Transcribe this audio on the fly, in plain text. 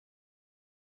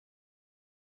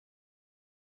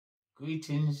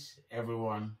Greetings,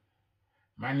 everyone.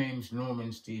 My name's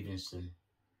Norman Stevenson.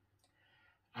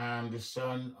 I'm the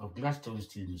son of Gladstone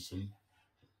Stevenson,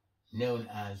 known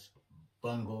as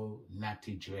Bungo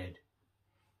Natty Dread,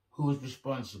 who was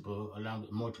responsible, along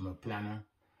with Mortimer Planner,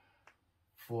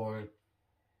 for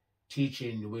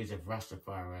teaching the ways of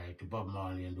Rastafari to Bob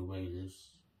Marley and the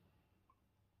Wailers.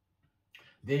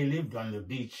 They lived on the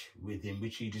beach with him,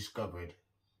 which he discovered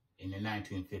in the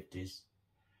 1950s.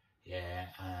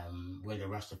 Where the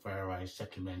Rastafari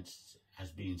settlements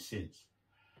has been since.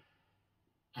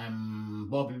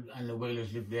 Bob and the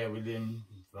Wailers lived there with him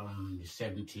from the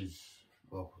 70s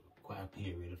for quite a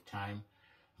period of time,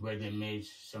 where they made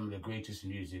some of the greatest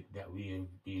music that we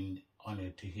have been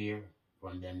honored to hear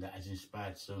from them, that has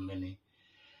inspired so many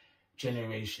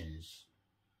generations.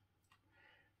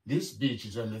 This beach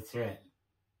is under threat,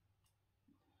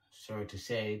 sorry to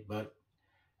say, but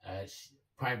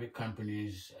private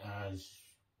companies has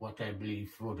what I believe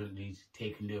fraudulently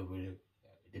taken over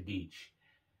the beach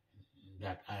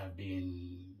that I've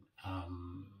been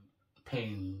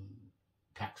paying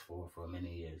tax for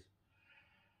many years.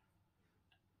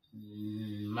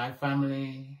 My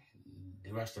family, the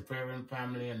Rastafarian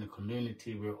family and the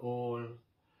community, we're all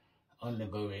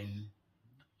undergoing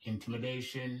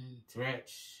intimidation,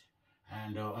 threats,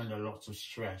 and are under lots of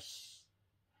stress,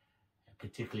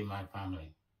 particularly my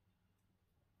family,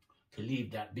 to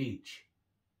leave that beach.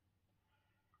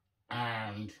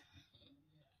 And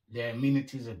their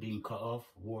amenities are being cut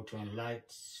off, water and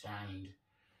lights, and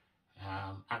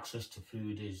access to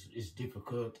food is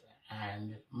difficult,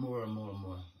 and more and more and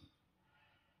more.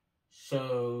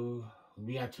 So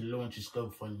we had to launch this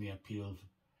GoFundMe appeal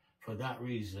for that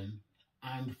reason,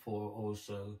 and for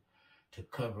also to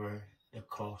cover the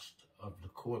cost of the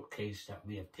court case that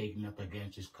we have taken up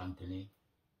against this company,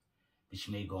 which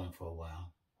may go on for a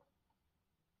while.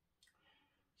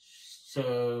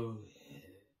 So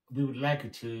we would like you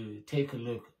to take a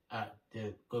look at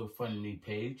the GoFundMe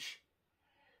page.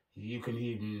 You can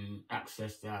even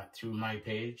access that through my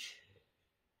page,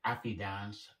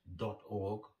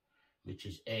 afidance.org, which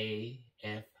is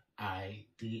AFIDANCE.org.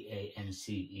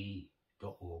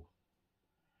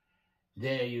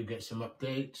 There you get some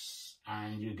updates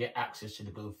and you get access to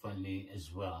the GoFundMe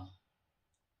as well.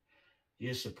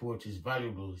 Your support is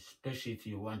valuable, especially if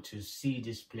you want to see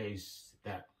this place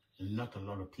that not a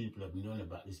lot of people have known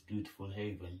about, this beautiful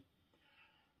haven.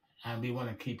 And we want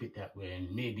to keep it that way,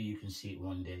 and maybe you can see it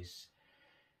one day. If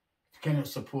you cannot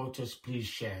support us, please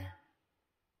share.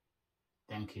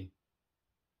 Thank you.